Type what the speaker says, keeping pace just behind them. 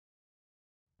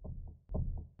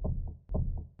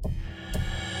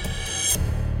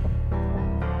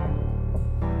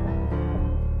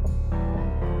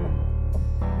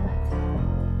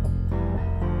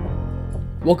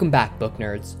Welcome back, book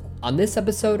nerds. On this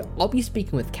episode, I'll be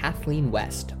speaking with Kathleen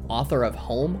West, author of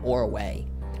Home or Away.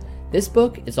 This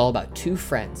book is all about two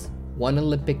friends, one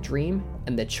Olympic dream,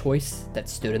 and the choice that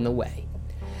stood in the way.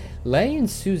 Leigh and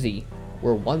Susie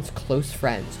were once close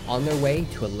friends on their way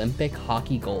to Olympic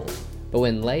hockey gold, but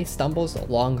when Leigh stumbles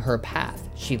along her path,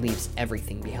 she leaves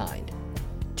everything behind.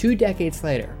 2 decades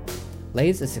later, Leigh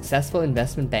is a successful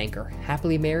investment banker,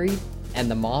 happily married, and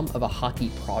the mom of a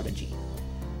hockey prodigy.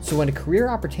 So when a career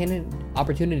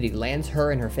opportunity lands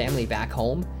her and her family back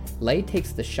home, Leigh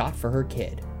takes the shot for her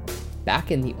kid.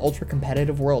 Back in the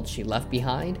ultra-competitive world she left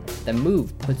behind, the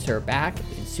move puts her back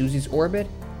in Susie's orbit,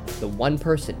 the one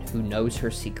person who knows her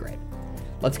secret.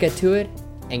 Let's get to it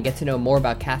and get to know more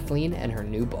about Kathleen and her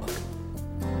new book.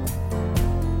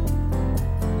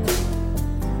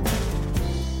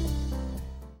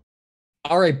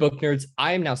 All right, book nerds,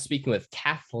 I am now speaking with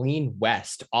Kathleen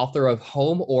West, author of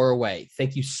Home or Away.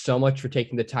 Thank you so much for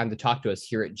taking the time to talk to us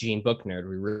here at Gene Book Nerd.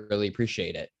 We really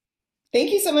appreciate it.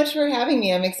 Thank you so much for having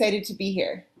me. I'm excited to be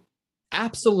here.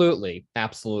 Absolutely.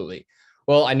 Absolutely.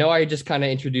 Well, I know I just kind of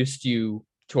introduced you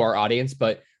to our audience,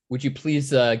 but would you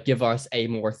please give us a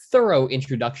more thorough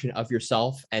introduction of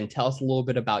yourself and tell us a little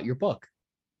bit about your book?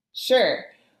 Sure.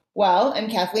 Well, I'm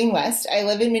Kathleen West. I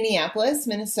live in Minneapolis,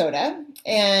 Minnesota,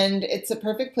 and it's a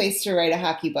perfect place to write a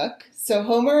hockey book. So,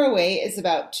 Home or Away is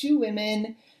about two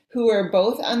women who are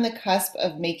both on the cusp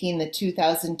of making the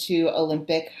 2002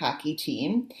 Olympic hockey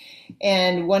team.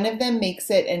 And one of them makes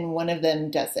it and one of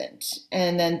them doesn't.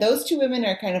 And then those two women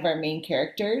are kind of our main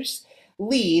characters.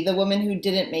 Leigh, the woman who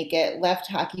didn't make it, left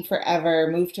hockey forever,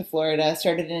 moved to Florida,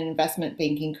 started an investment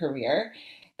banking career.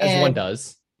 As one And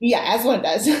does. yeah, as one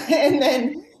does. And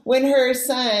then when her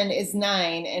son is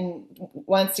 9 and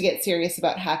wants to get serious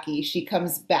about hockey, she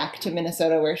comes back to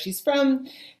Minnesota where she's from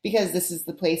because this is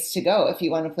the place to go if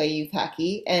you want to play youth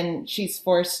hockey. And she's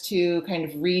forced to kind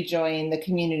of rejoin the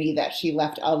community that she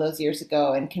left all those years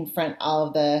ago and confront all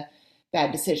of the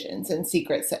bad decisions and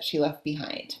secrets that she left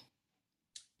behind.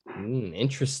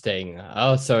 Interesting.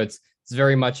 Oh, so it's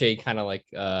very much a kind of like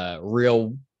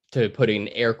real, to put in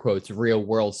air quotes, real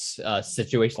world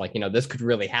situation. Like, this could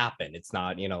really happen. It's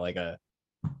not, like a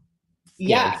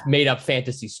Yeah, made up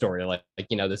fantasy story.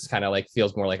 This kind of like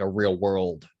feels more like a real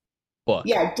world book.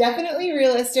 yeah, definitely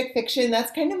realistic fiction.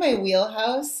 That's kind of my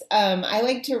wheelhouse. I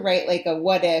like to write like a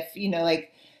what if,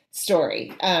 like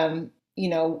story.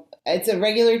 It's a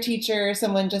regular teacher,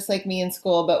 someone just like me in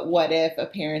school, but what if a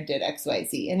parent did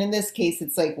XYZ? And in this case,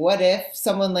 it's like, what if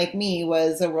someone like me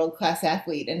was a world-class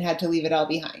athlete and had to leave it all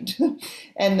behind?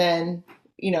 And then,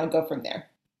 go from there.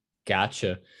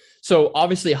 Gotcha. So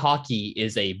obviously hockey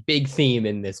is a big theme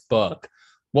in this book.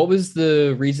 What was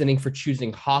the reasoning for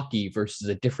choosing hockey versus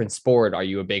a different sport? Are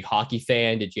you a big hockey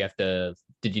fan? Did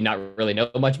you not really know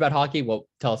much about hockey? Well,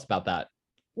 tell us about that.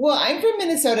 Well, I'm from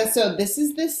Minnesota, so this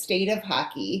is the state of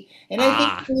hockey. And I think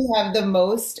Ah, we have the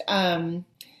most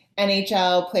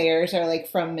NHL players are like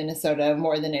from Minnesota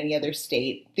more than any other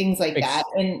state, things like that. ex-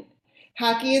 And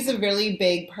hockey is a really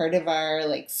big part of our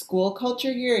like school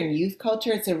culture here and youth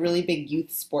culture. It's a really big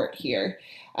youth sport here.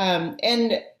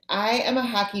 And I am a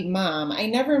hockey mom. I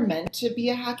never meant to be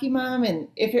a hockey mom, and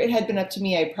if it had been up to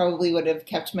me, I probably would have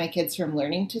kept my kids from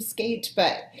learning to skate.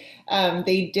 But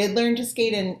they did learn to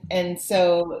skate, and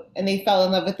they fell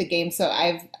in love with the game. So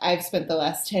I've spent the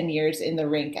last 10 years in the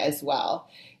rink as well.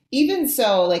 Even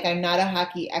so, like I'm not a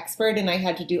hockey expert, and I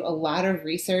had to do a lot of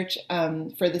research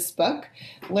for this book,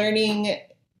 learning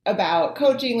about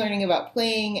coaching, learning about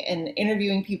playing, and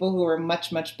interviewing people who are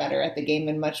much, much better at the game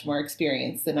and much more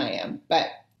experienced than I am. But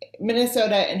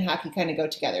Minnesota and hockey kind of go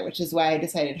together, which is why I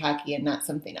decided hockey and not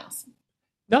something else.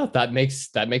 no, that makes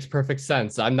perfect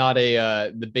sense. I'm not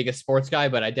a the biggest sports guy,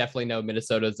 but I definitely know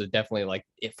Minnesota's definitely like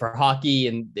if for hockey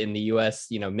in the US,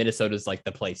 Minnesota's like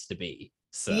the place to be.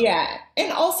 So Yeah.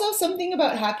 And also something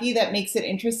about hockey that makes it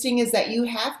interesting is that you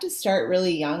have to start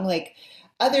really young. Like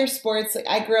other sports, like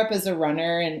I grew up as a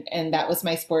runner and that was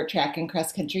my sport, track and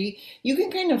cross country. You can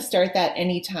kind of start that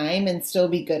anytime and still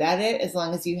be good at it as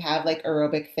long as you have like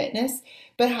aerobic fitness.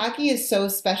 But hockey is so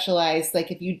specialized.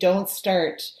 Like if you don't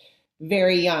start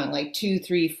very young, like 2,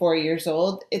 3, 4 years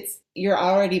old, you're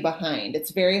already behind.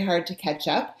 It's very hard to catch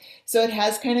up. So it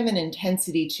has kind of an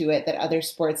intensity to it that other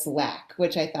sports lack,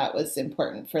 which I thought was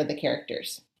important for the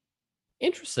characters.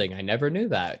 interesting. I never knew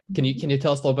that. Can you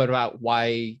tell us a little bit about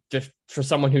why, just for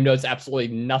someone who knows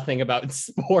absolutely nothing about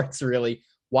sports, really,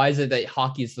 why is it that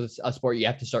hockey is a sport you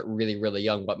have to start really, really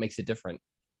young? What makes it different?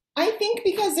 I think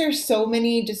because there's so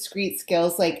many discrete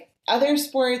skills, like other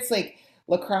sports, like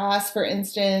lacrosse, for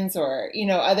instance, or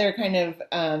other kind of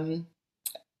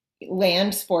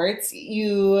land sports,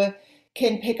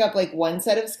 can pick up like one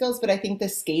set of skills, but I think the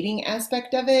skating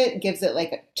aspect of it gives it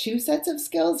like two sets of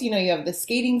skills. You know, you have the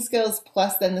skating skills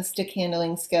plus then the stick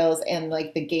handling skills and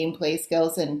like the gameplay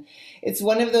skills. And it's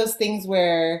one of those things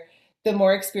where the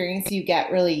more experience you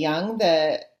get really young,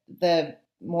 the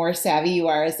more savvy you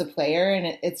are as a player,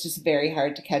 and it's just very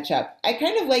hard to catch up. I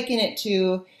kind of liken it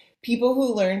to people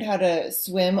who learned how to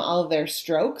swim all of their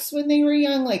strokes when they were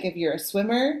young. Like if you're a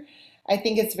swimmer, I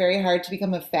think it's very hard to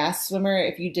become a fast swimmer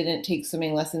if you didn't take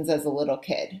swimming lessons as a little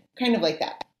kid. Kind of like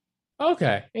that.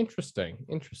 Okay, interesting,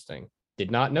 interesting.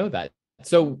 Did not know that.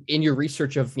 So, in your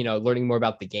research of learning more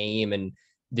about the game, and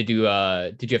did you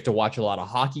have to watch a lot of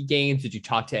hockey games? Did you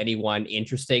talk to anyone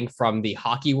interesting from the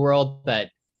hockey world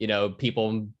that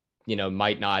people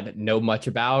might not know much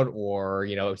about, or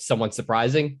someone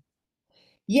surprising?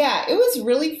 Yeah, it was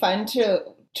really fun to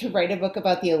write a book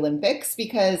about the Olympics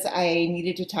because I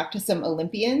needed to talk to some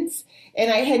Olympians,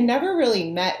 and I had never really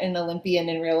met an Olympian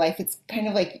in real life. It's kind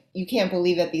of like you can't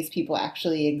believe that these people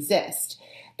actually exist.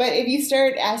 But if you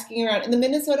start asking around, and the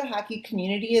Minnesota hockey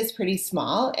community is pretty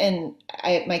small, and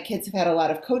my kids have had a lot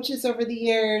of coaches over the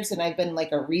years, and I've been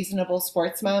like a reasonable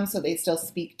sports mom, so they still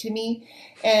speak to me.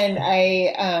 And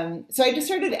so I just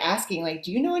started asking, like,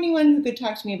 do you know anyone who could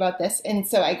talk to me about this? And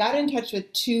so I got in touch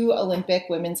with two Olympic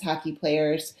women's hockey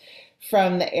players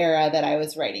from the era that I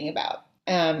was writing about.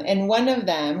 And one of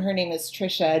them, her name is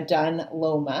Trisha Dunn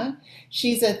Loma.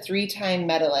 She's a three-time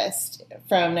medalist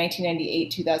from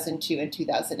 1998, 2002, and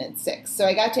 2006. So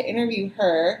I got to interview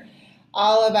her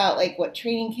all about like what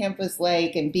training camp was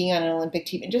like and being on an Olympic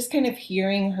team and just kind of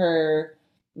hearing her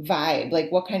vibe, like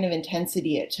what kind of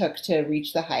intensity it took to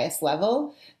reach the highest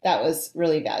level. That was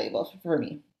really valuable for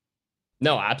me.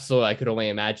 No, absolutely. I could only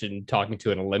imagine talking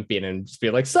to an Olympian and just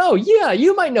be like, "So, yeah,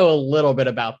 you might know a little bit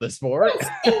about the sport."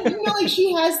 Yes, and like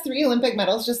she has three Olympic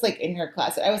medals just like in her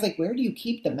closet. I was like, where do you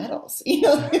keep the medals?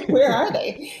 Where are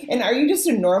they? And are you just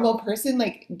a normal person?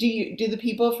 Like, do the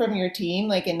people from your team,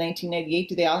 like in 1998,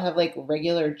 do they all have like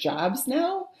regular jobs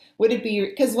now? Would it be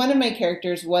because one of my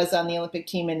characters was on the Olympic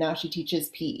team and now she teaches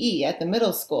PE at the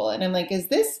middle school, and I'm like, is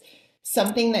this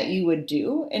something that you would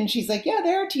do? And she's like, yeah,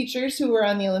 there are teachers who were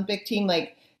on the Olympic team,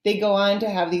 like they go on to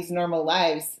have these normal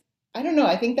lives. I don't know.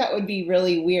 I think that would be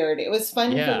really weird. It was fun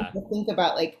for me Yeah, to think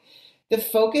about like the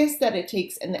focus that it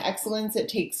takes and the excellence it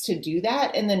takes to do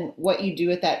that, and then what you do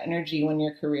with that energy when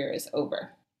your career is over.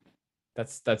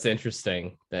 that's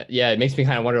interesting. That yeah, it makes me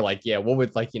kind of wonder, like, yeah, what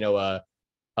would like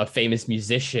a famous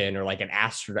musician or like an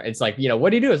astronaut? It's like what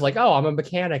do you do? It's like, oh, I'm a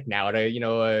mechanic now at a Yeah,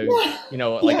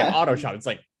 like an yeah, auto shop. It's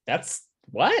like that's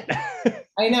what?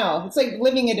 I know. It's like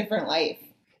living a different life.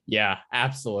 Yeah,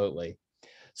 absolutely.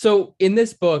 So in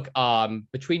this book,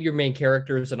 between your main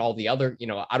characters and all the other,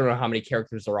 I don't know how many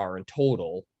characters there are in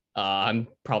total.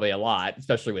 Probably a lot,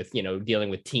 especially with, dealing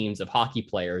with teams of hockey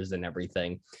players and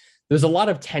everything. There's a lot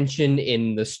of tension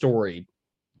in the story.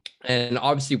 And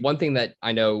obviously, one thing that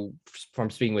I know from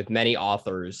speaking with many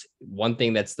authors, one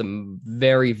thing that's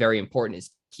very, very important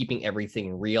is keeping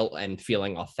everything real and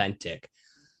feeling authentic.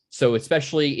 So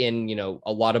especially in,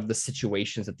 a lot of the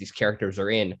situations that these characters are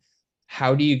in,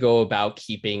 how do you go about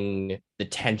keeping the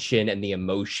tension and the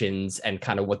emotions and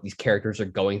kind of what these characters are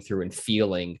going through and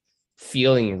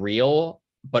feeling real,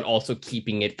 but also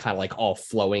keeping it kind of like all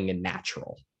flowing and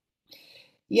natural?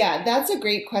 Yeah, that's a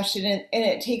great question. And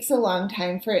it takes a long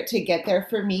time for it to get there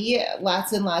for me,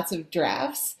 lots and lots of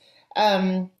drafts.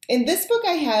 In this book,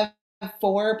 I have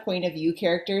four point of view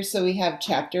characters. So we have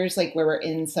chapters like where we're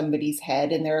in somebody's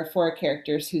head, and there are four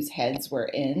characters whose heads we're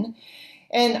in.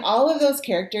 And all of those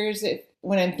characters,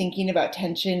 when I'm thinking about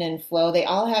tension and flow, they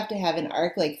all have to have an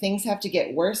arc. Like things have to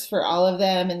get worse for all of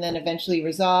them and then eventually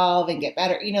resolve and get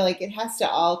better. Like it has to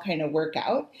all kind of work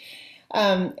out.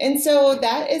 And so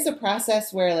that is a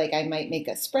process where like I might make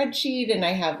a spreadsheet and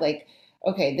I have like,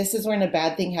 okay, this is when a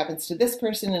bad thing happens to this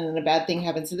person and then a bad thing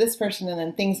happens to this person and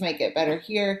then things might get better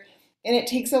here. And it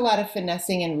takes a lot of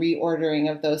finessing and reordering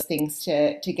of those things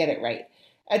to get it right.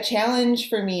 A challenge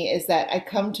for me is that I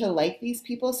come to like these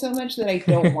people so much that I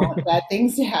don't want bad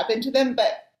things to happen to them,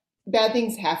 but bad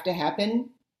things have to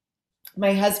happen.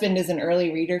 My husband is an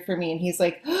early reader for me, and he's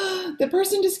like, oh, the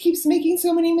person just keeps making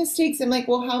so many mistakes. I'm like,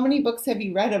 well, how many books have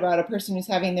you read about a person who's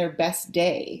having their best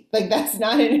day? Like, that's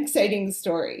not an exciting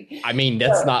story. I mean,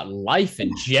 that's So, not life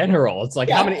in general. It's like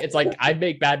how yeah, many, it's like I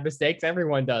make bad mistakes.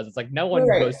 Everyone does. It's like no one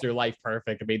right. goes through life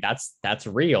perfect. I mean, that's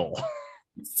real.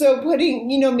 So putting,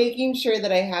 making sure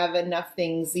that I have enough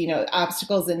things,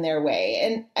 obstacles in their way.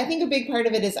 And I think a big part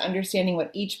of it is understanding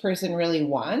what each person really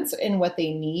wants and what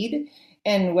they need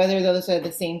and whether those are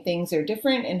the same things or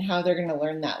different and how they're going to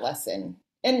learn that lesson.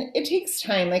 and it takes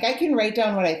time. Like I can write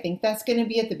down what I think that's going to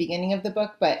be at the beginning of the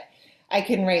book, but I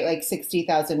can write like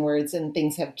 60,000 words and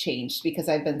things have changed because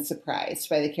I've been surprised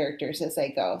by the characters as I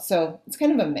go. So it's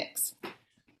kind of a mix.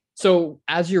 So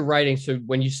as you're writing, so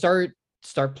when you start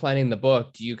planning the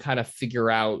book, do you kind of figure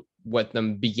out what the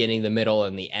beginning, the middle,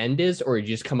 and the end is, or you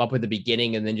just come up with the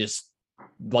beginning and then just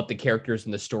let the characters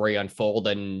in the story unfold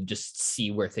and just see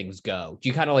where things go? Do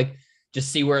you kind of like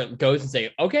just see where it goes and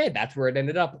say, okay, that's where it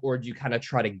ended up, or do you kind of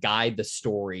try to guide the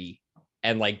story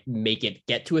and like make it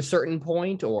get to a certain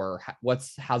point, or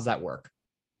how's that work?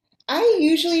 I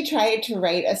usually try to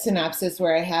write a synopsis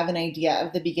where I have an idea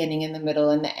of the beginning and the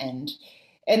middle and the end.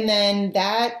 And then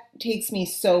that takes me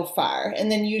so far.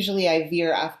 And then usually I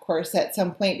veer off course at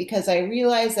some point because I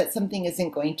realize that something isn't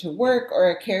going to work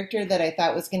or a character that I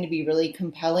thought was going to be really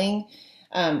compelling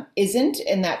isn't,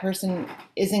 and that person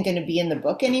isn't going to be in the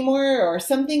book anymore, or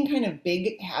something kind of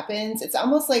big happens. It's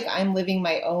almost like I'm living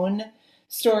my own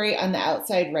story on the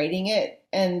outside, writing it,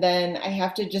 and then I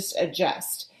have to just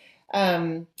adjust.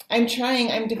 I'm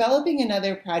developing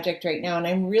another project right now, and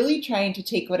I'm really trying to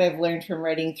take what I've learned from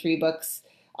writing three books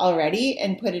already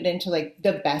and put it into like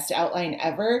the best outline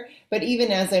ever. But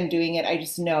even as I'm doing it, I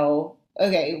just know,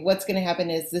 okay, what's going to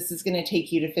happen is this is going to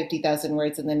take you to 50,000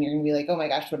 words, and then you're going to be like, oh my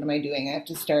gosh, what am I doing? I have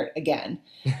to start again.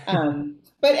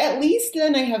 But at least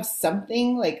then I have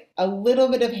something like a little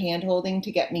bit of hand holding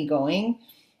to get me going.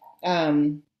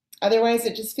 Um, Otherwise,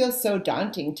 it just feels so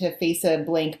daunting to face a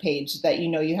blank page that you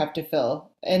know you have to fill,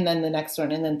 and then the next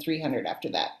one, and then 300 after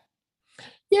that.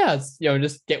 Yeah, it's,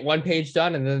 just get one page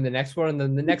done and then the next one and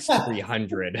then the next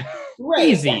 300. Right.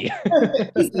 Easy.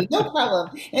 Perfect. Easy. No problem.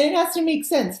 And it has to make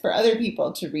sense for other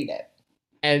people to read it.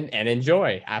 And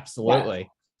enjoy. Yeah. Absolutely.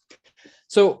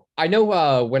 So I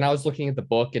know when I was looking at the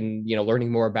book and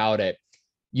learning more about it,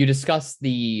 you discuss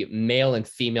the male and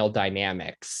female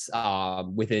dynamics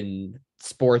within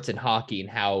sports and hockey, and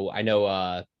how I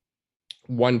know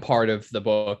one part of the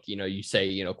book, you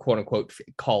say, quote unquote,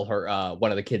 call her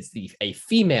one of the kids a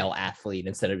female athlete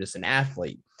instead of just an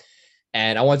athlete.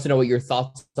 And I want to know what your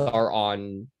thoughts are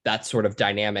on that sort of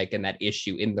dynamic and that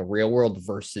issue in the real world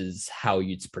versus how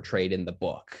it's portrayed in the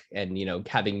book. And,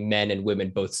 having men and women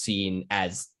both seen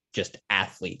as just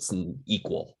athletes and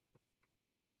equal.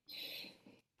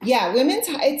 Yeah,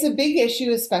 it's a big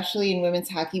issue, especially in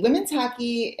women's hockey. Women's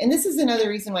hockey, and this is another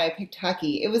reason why I picked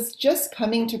hockey. It was just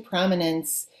coming to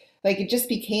prominence, like it just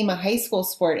became a high school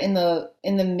sport in the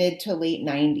mid to late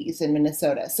 90s in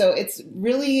Minnesota. So it's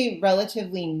really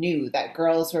relatively new that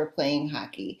girls were playing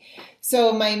hockey.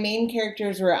 So my main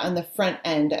characters were on the front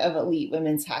end of elite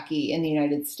women's hockey in the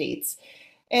United States.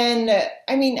 And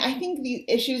I mean, I think the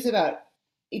issues about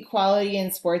equality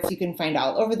in sports you can find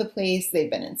all over the place.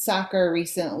 They've been in soccer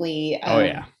recently. Oh,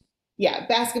 yeah. Yeah,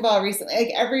 basketball recently.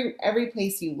 Like every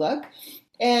place you look.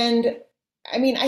 And I mean, I